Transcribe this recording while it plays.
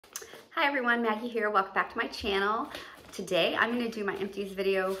Hi everyone, Maggie here. Welcome back to my channel. Today I'm going to do my empties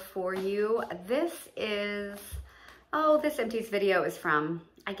video for you. This empties video is from,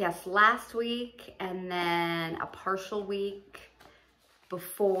 I guess, last week and then a partial week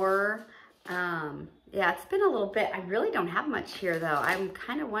before. Yeah, it's been a little bit. I really don't have much here though. I'm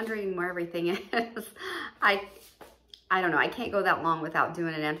kind of wondering where everything is. I don't know. I can't go that long without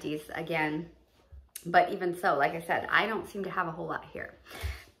doing an empties again. But even so, like I said, I don't seem to have a whole lot here.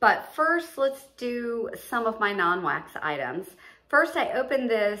 But first, let's do some of my non-wax items. First, I opened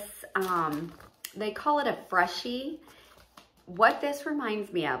this, they call it a freshie. What this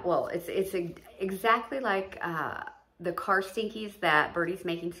reminds me of, well, it's exactly like the car stinkies that Birdie's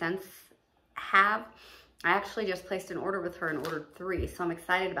Making Sense have. I actually just placed an order with her and ordered 3, so I'm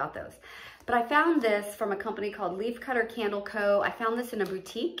excited about those. But I found this from a company called Leafcutter Candle Co. I found this in a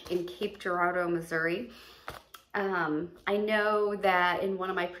boutique in Cape Girardeau, Missouri. I know that in one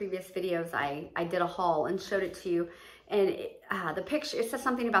of my previous videos, I did a haul and showed it to you. And the picture, it says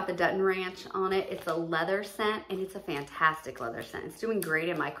something about the Dutton Ranch on it. It's a leather scent, and it's a fantastic leather scent. It's doing great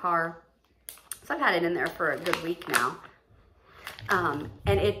in my car. So I've had it in there for a good week now. And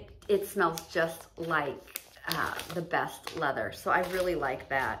it smells just like the best leather. So I really like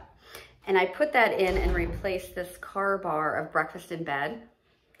that. And I put that in and replaced this car bar of breakfast in bed.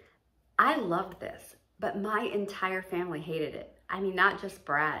 I loved this, but my entire family hated it. I mean, not just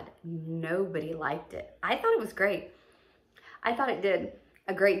Brad. Nobody liked it. I thought it was great. I thought it did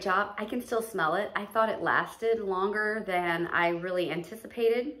a great job. I can still smell it. I thought it lasted longer than I really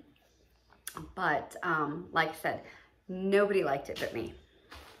anticipated. But like I said, nobody liked it but me.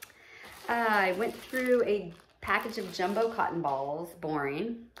 I went through a package of jumbo cotton balls,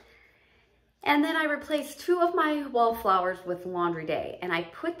 boring. And then I replaced 2 of my wallflowers with Laundry Day. And I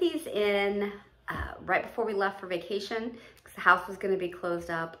put these in right before we left for vacation because the house was going to be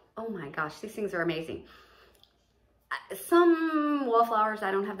closed up. Oh my gosh, these things are amazing. Some wallflowers I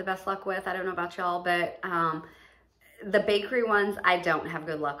don't have the best luck with. I don't know about y'all, but the bakery ones I don't have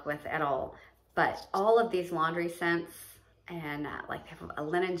good luck with at all. But all of these laundry scents and like a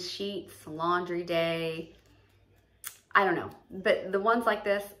linen sheets, Laundry Day, I don't know. But the ones like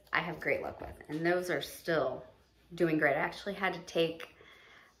this, I have great luck with. And those are still doing great. I actually had to take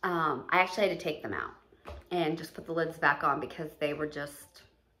them out and just put the lids back on because they were just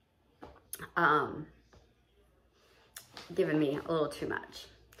giving me a little too much.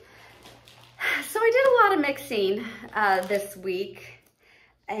 So I did a lot of mixing this week.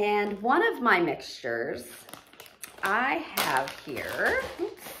 And one of my mixtures I have here,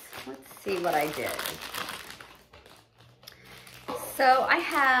 let's see what I did. So I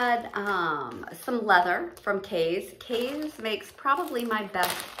had some leather from Kay's. Kay's makes probably my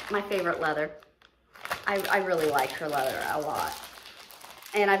favorite leather. I really like her leather a lot.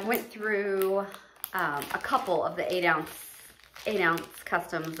 And I went through a couple of the 8-ounce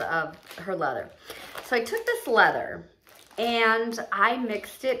customs of her leather. So I took this leather and I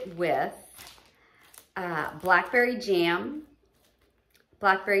mixed it with blackberry jam,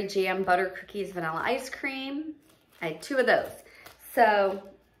 butter cookies, vanilla ice cream. I had 2 of those. So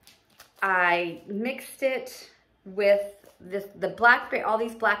I mixed it with all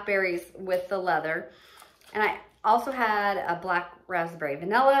these blackberries with the leather. And I also had a black raspberry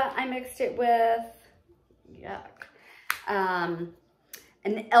vanilla I mixed it with. Yuck.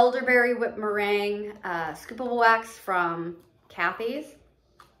 An elderberry whipped meringue, scoopable wax from Kathy's,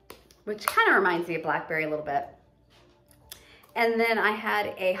 which kind of reminds me of blackberry a little bit. And then I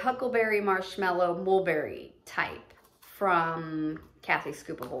had a huckleberry marshmallow mulberry type from Kathy's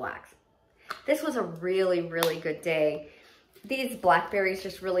Scoopable Wax. This was a really, really good day. These blackberries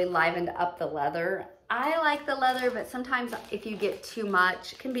just really livened up the leather. I like the leather, but sometimes if you get too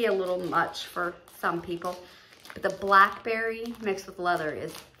much, it can be a little much for some people. But the blackberry mixed with leather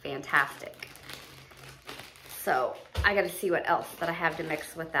is fantastic. So I got to see what else that I have to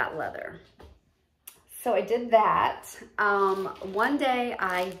mix with that leather. So I did that. One day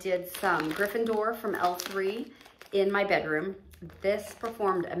I did some Gryffindor from L3 in my bedroom. This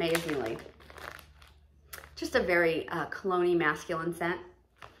performed amazingly. Just a very cologne-y masculine scent.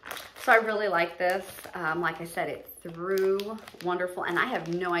 So I really like this. Like I said, it threw wonderful. And I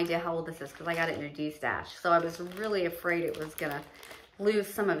have no idea how old this is because I got it in a D-stash. So I was really afraid it was going to lose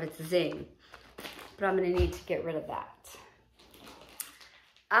some of its zing. But I'm going to need to get rid of that.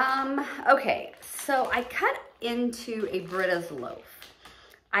 Okay, so I cut into a Britta's loaf.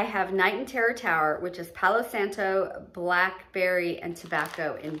 I have Night and Terror Tower, which is Palo Santo, blackberry, and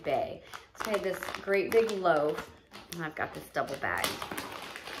tobacco in bay. So I had this great big loaf, and I've got this double bag.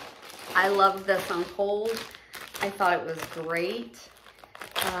 I love this on cold. I thought it was great.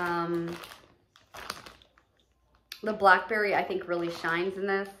 The blackberry, I think, really shines in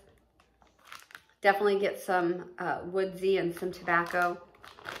this. Definitely get some woodsy and some tobacco.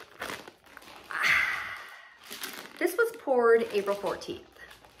 This was poured April 14th.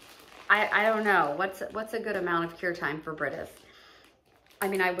 I don't know. What's a good amount of cure time for Britas? I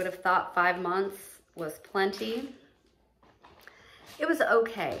mean, I would have thought 5 months was plenty. It was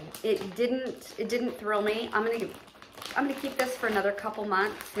okay. It didn't thrill me. I'm gonna keep this for another couple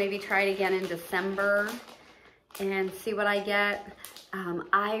months. Maybe try it again in December and see what I get.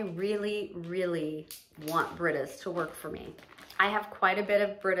 I really, really want Britas to work for me. I have quite a bit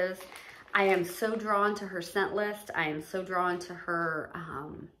of Britas. I am so drawn to her scent list. I am so drawn to her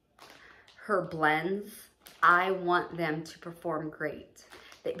her blends. I want them to perform great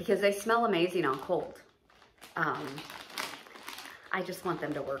because they smell amazing on cold. I just want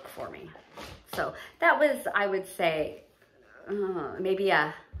them to work for me. So that was, I would say, maybe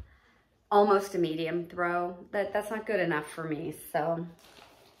almost a medium throw. That's not good enough for me. So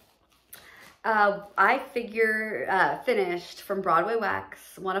I finished from Broadway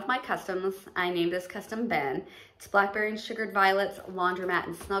Wax, one of my customs. I named this custom Ben. It's Blackberry and Sugared Violets, Laundromat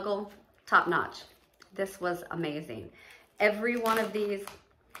and Snuggle. Top notch. This was amazing. Every one of these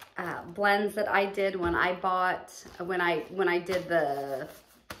blends that I did when I did the,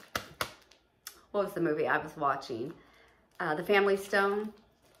 what was the movie I was watching? The Family Stone.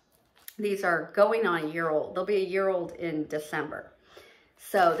 These are going on a year old. They'll be a year old in December.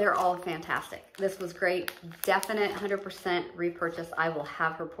 So they're all fantastic. This was great. Definite 100% repurchase. I will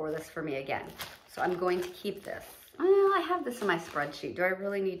have her pour this for me again. So I'm going to keep this. Well, I have this in my spreadsheet. Do I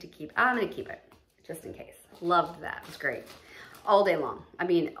really need to keep it? I'm going to keep it just in case. Loved that. It was great. All day long. I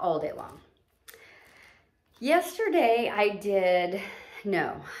mean, all day long. Yesterday I did,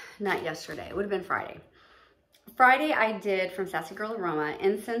 no, not yesterday. It would have been Friday. Friday I did from Sassy Girl Aroma,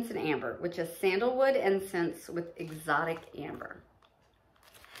 Incense and Amber, which is sandalwood incense with exotic amber.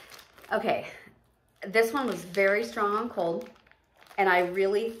 Okay, this one was very strong on cold, and I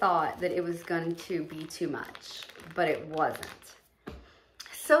really thought that it was going to be too much, but it wasn't.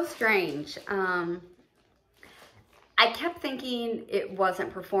 So strange. I kept thinking it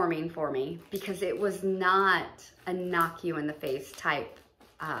wasn't performing for me because it was not a knock you in the face type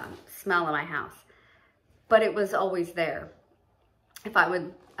smell in my house, but it was always there. If I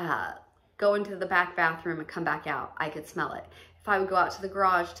would go into the back bathroom and come back out, I could smell it. If I would go out to the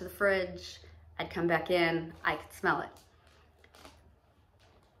garage, to the fridge, I'd come back in, I could smell it.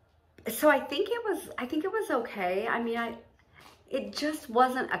 So I think it was okay. I mean, it just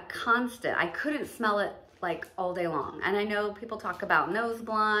wasn't a constant. I couldn't smell it like all day long. And I know people talk about nose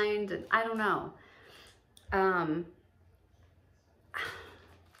blind, and I don't know. I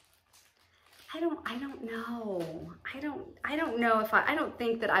don't know. I don't know if I don't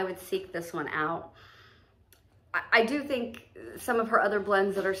think that I would seek this one out. I do think some of her other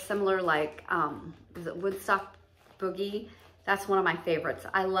blends that are similar, like, is it Woodstock Boogie? That's one of my favorites.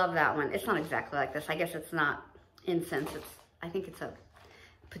 I love that one. It's not exactly like this. I guess it's not incense. I think it's a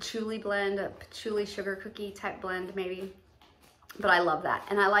patchouli blend, a patchouli sugar cookie type blend maybe. But I love that.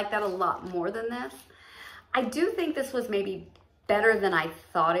 And I like that a lot more than this. I do think this was maybe better than I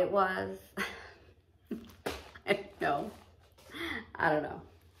thought it was. No, I don't know.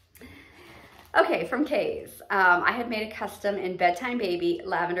 Okay, from K's. I had made a custom in Bedtime Baby,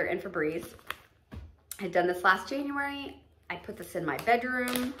 Lavender and Febreze. I had done this last January. I put this in my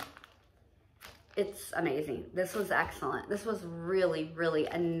bedroom. It's amazing. This was excellent. This was really, really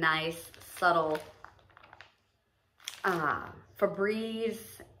a nice, subtle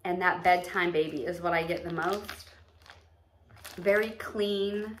Febreze, and that Bedtime Baby is what I get the most. Very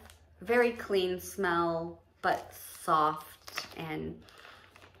clean smell, but soft and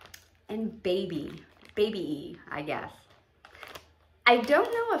baby-y, I guess. I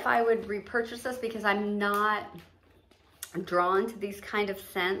don't know if I would repurchase this because I'm not drawn to these kind of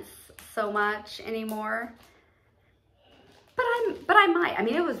scents so much anymore. But I might. I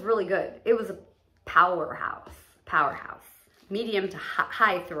mean, it was really good. It was a powerhouse. Medium to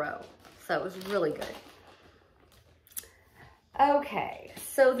high throw. So it was really good. Okay,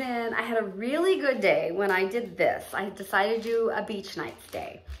 so then I had a really good day when I did this. I decided to do a beach nights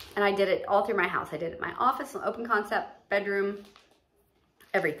day. And I did it all through my house. I did it in my office, open concept, bedroom,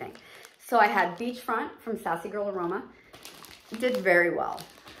 everything. So I had Beachfront from Sassy Girl Aroma. Did very well.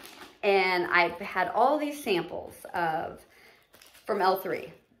 And I've had all these samples from L3.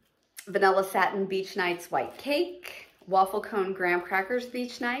 Vanilla Satin Beach Nights White Cake, Waffle Cone Graham Crackers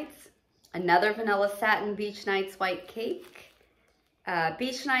Beach Nights, another Vanilla Satin Beach Nights White Cake,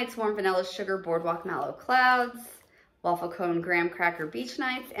 Beach Nights Warm Vanilla Sugar Boardwalk Mallow Clouds, waffle cone graham cracker beach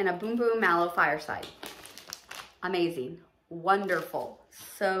nights, and a boom boom mallow fireside. Amazing, wonderful,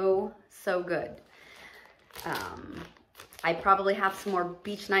 so good. I probably have some more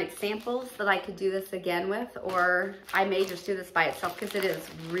beach night samples that I could do this again with, or I may just do this by itself because it is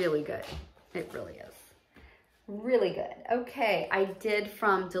really good. It really is. Really good. Okay, I did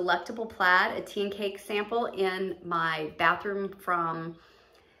from Delectable Plaid a tea and cake sample in my bathroom from,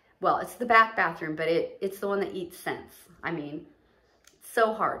 well, it's the back bathroom, but it's the one that eats scents. I mean,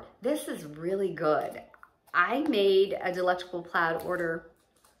 so hard. This is really good. I made a Delectable Plaid order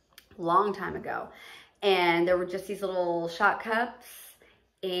a long time ago, and there were just these little shot cups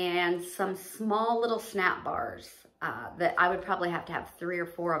and some small little snap bars that I would probably have to have 3 or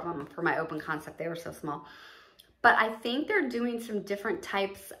 4 of them for my open concept. They were so small. But I think they're doing some different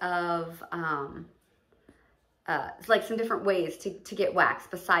types of, like some different ways to get wax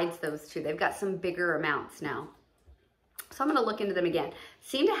besides those two. They've got some bigger amounts now. So I'm going to look into them again.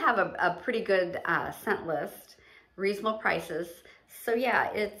 Seem to have a pretty good scent list, reasonable prices. So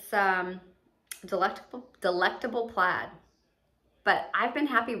yeah, it's Delectable Plaid. But I've been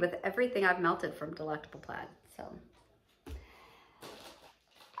happy with everything I've melted from Delectable Plaid. So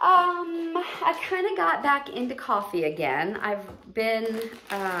I kind of got back into coffee again. I've been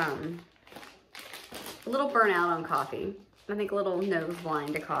a little burnout on coffee. I think a little nose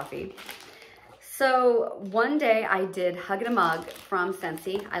blind to coffee. So one day I did Hug in a Mug from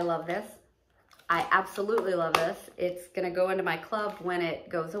Scentsy. I love this. I absolutely love this. It's going to go into my club when it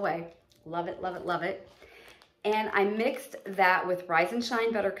goes away. Love it, love it, love it. And I mixed that with Rise and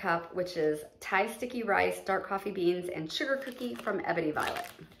Shine Buttercup, which is Thai sticky rice, dark coffee beans, and sugar cookie from Ebony Violet.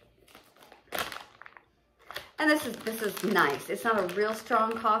 And this is nice. It's not a real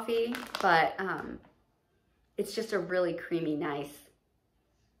strong coffee, but it's just a really creamy, nice.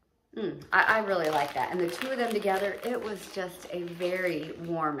 I really like that. And the two of them together, it was just a very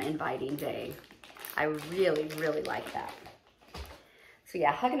warm, inviting day. I really, really like that. So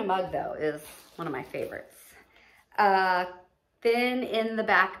yeah, Hug in a Mug though is one of my favorites. Then in the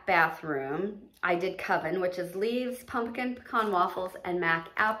back bathroom, I did Coven, which is leaves, pumpkin, pecan waffles, and mac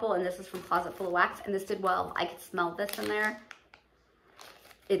apple. And this is from Closet Full of Wax. And this did well. I could smell this in there.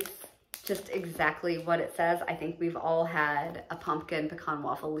 It's just exactly what it says. I think we've all had a pumpkin pecan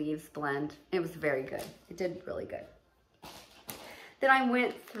waffle leaves blend. It was very good. It did really good. Then I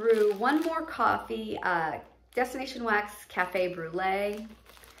went through one more coffee, Destination Wax Cafe Brulee.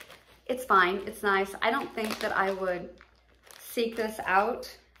 It's fine. It's nice. I don't think that I would seek this out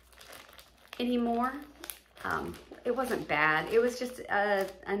anymore. It wasn't bad. It was just a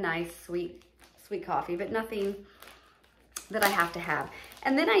nice, sweet coffee, but nothing that I have to have.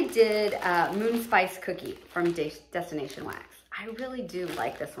 And then I did Moon Spice Cookie from Destination Wax. I really do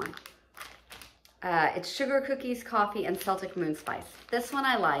like this one. It's sugar cookies, coffee, and Celtic Moon Spice. This one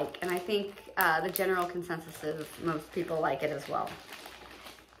I like, and I think the general consensus is most people like it as well.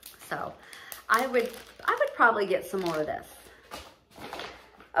 So I would probably get some more of this.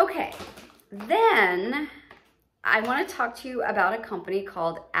 Okay, then I want to talk to you about a company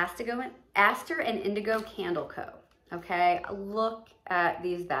called Aster and Indigo Candle Co. Okay, look at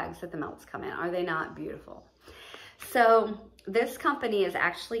these bags that the melts come in. Are they not beautiful? So this company is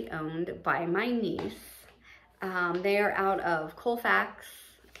actually owned by my niece. They are out of Colfax,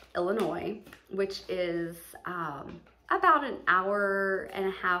 Illinois, which is about an hour and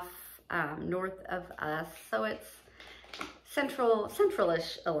a half north of us. So it's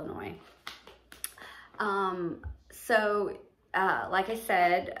central-ish Illinois. Like I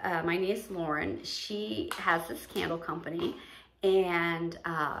said, my niece Lauren, she has this candle company, and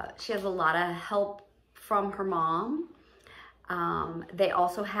she has a lot of help from her mom. They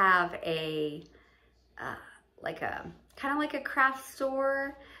also have a kind of like a craft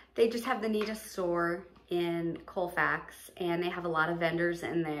store. They just have the neatest store in Colfax, and they have a lot of vendors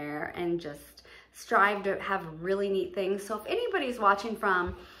in there and just strive to have really neat things. So if anybody's watching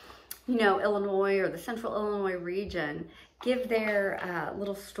from, you know, Illinois or the central Illinois region, give their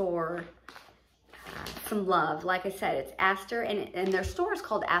little store some love. Like I said, it's Aster, and their store is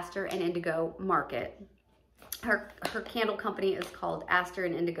called Aster and Indigo Market. Her candle company is called Aster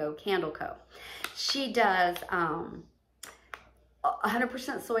and Indigo Candle Co. She does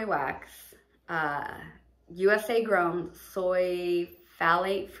 100% soy wax, USA grown, soy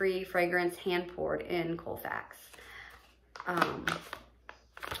phthalate-free fragrance, hand poured in Colfax.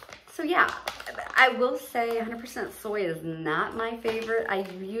 So yeah, I will say 100% soy is not my favorite. I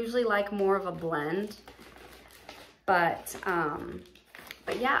usually like more of a blend, but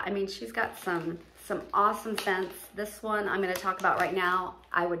yeah, I mean, she's got some awesome scents. This one I'm going to talk about right now,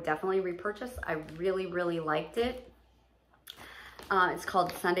 I would definitely repurchase. I really, really liked it. It's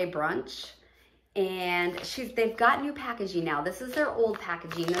called Sunday Brunch. And they've got new packaging now. This is their old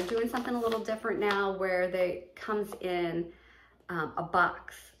packaging. They're doing something a little different now where it comes in a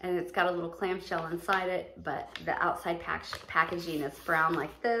box and it's got a little clamshell inside it, but the outside packaging is brown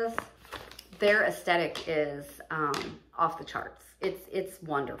like this. Their aesthetic is off the charts. It's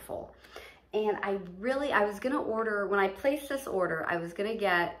wonderful. And I was gonna order, when I placed this order, I was gonna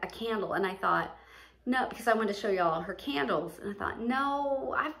get a candle, and I thought, no, because I wanted to show you all her candles, and I thought,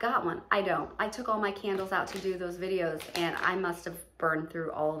 no, I've got one. I don't. I took all my candles out to do those videos, and I must have burned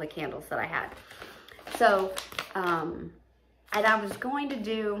through all the candles that I had. So, and I was gonna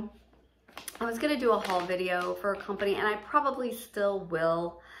do a haul video for a company, and I probably still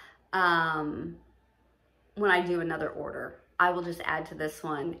will when I do another order. I will just add to this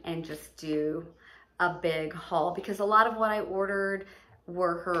one and just do a big haul, because a lot of what I ordered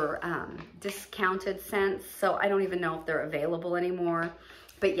were her discounted scents, so I don't even know if they're available anymore.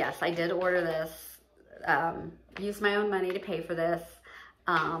 But yes, I did order this, used my own money to pay for this.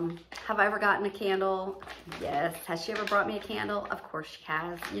 Have I ever gotten a candle? Yes. Has she ever brought me a candle? Of course she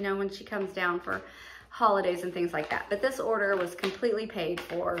has, you know, when she comes down for holidays and things like that. But this order was completely paid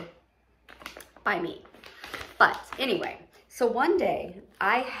for by me. But anyway, so one day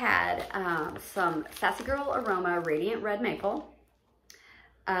I had some Sassy Girl Aroma Radiant Red Maple,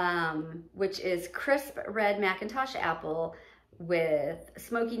 which is crisp red Macintosh apple with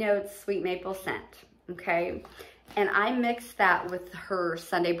smoky notes, sweet maple scent, okay? And I mixed that with her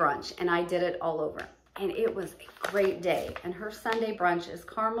Sunday Brunch, and I did it all over. And it was a great day. And her Sunday Brunch is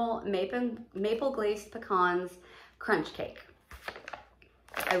caramel maple glazed pecans crunch cake.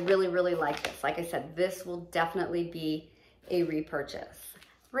 I really, really like this. Like I said, this will definitely be a repurchase.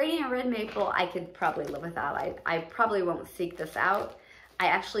 Radiant Red Maple, I could probably live without. I probably won't seek this out. I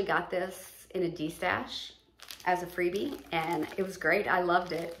actually got this in a D-stash as a freebie, and it was great. I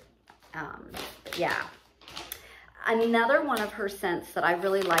loved it. Yeah. Another one of her scents that I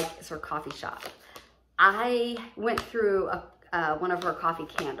really like is her coffee shop. I went through one of her coffee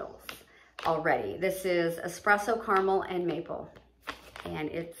candles already. This is espresso, caramel, and maple, and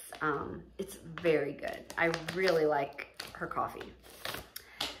it's very good. I really like her coffee.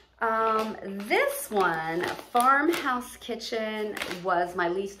 This one, Farmhouse Kitchen, was my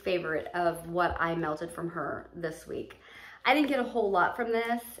least favorite of what I melted from her this week. I didn't get a whole lot from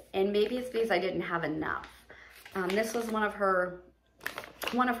this, and maybe it's because I didn't have enough. This was one of her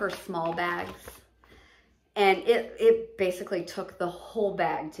small bags, and it basically took the whole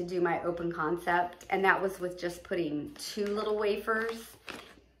bag to do my open concept, and that was with just putting 2 little wafers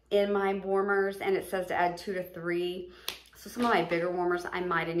in my warmers, and it says to add 2 to 3. So some of my bigger warmers, I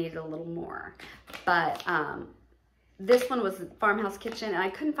might have needed a little more. But this one was Farmhouse Kitchen, and I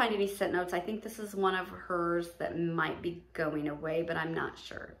couldn't find any scent notes. I think this is one of hers that might be going away, but I'm not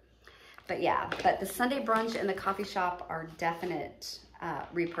sure. But yeah, but the Sunday Brunch and the coffee shop are definite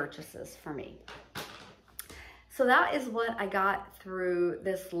repurchases for me. So that is what I got through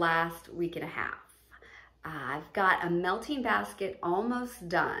this last week and a half. I've got a melting basket almost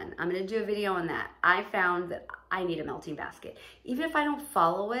done. I'm going to do a video on that. I found that I need a melting basket. Even if I don't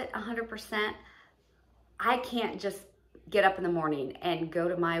follow it 100%, I can't just get up in the morning and go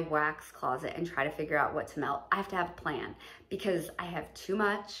to my wax closet and try to figure out what to melt. I have to have a plan because I have too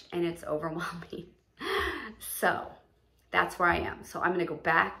much and it's overwhelming. So that's where I am. So I'm going to go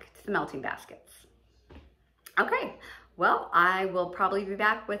back to the melting baskets. Okay, well, I will probably be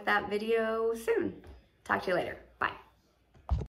back with that video soon. Talk to you later.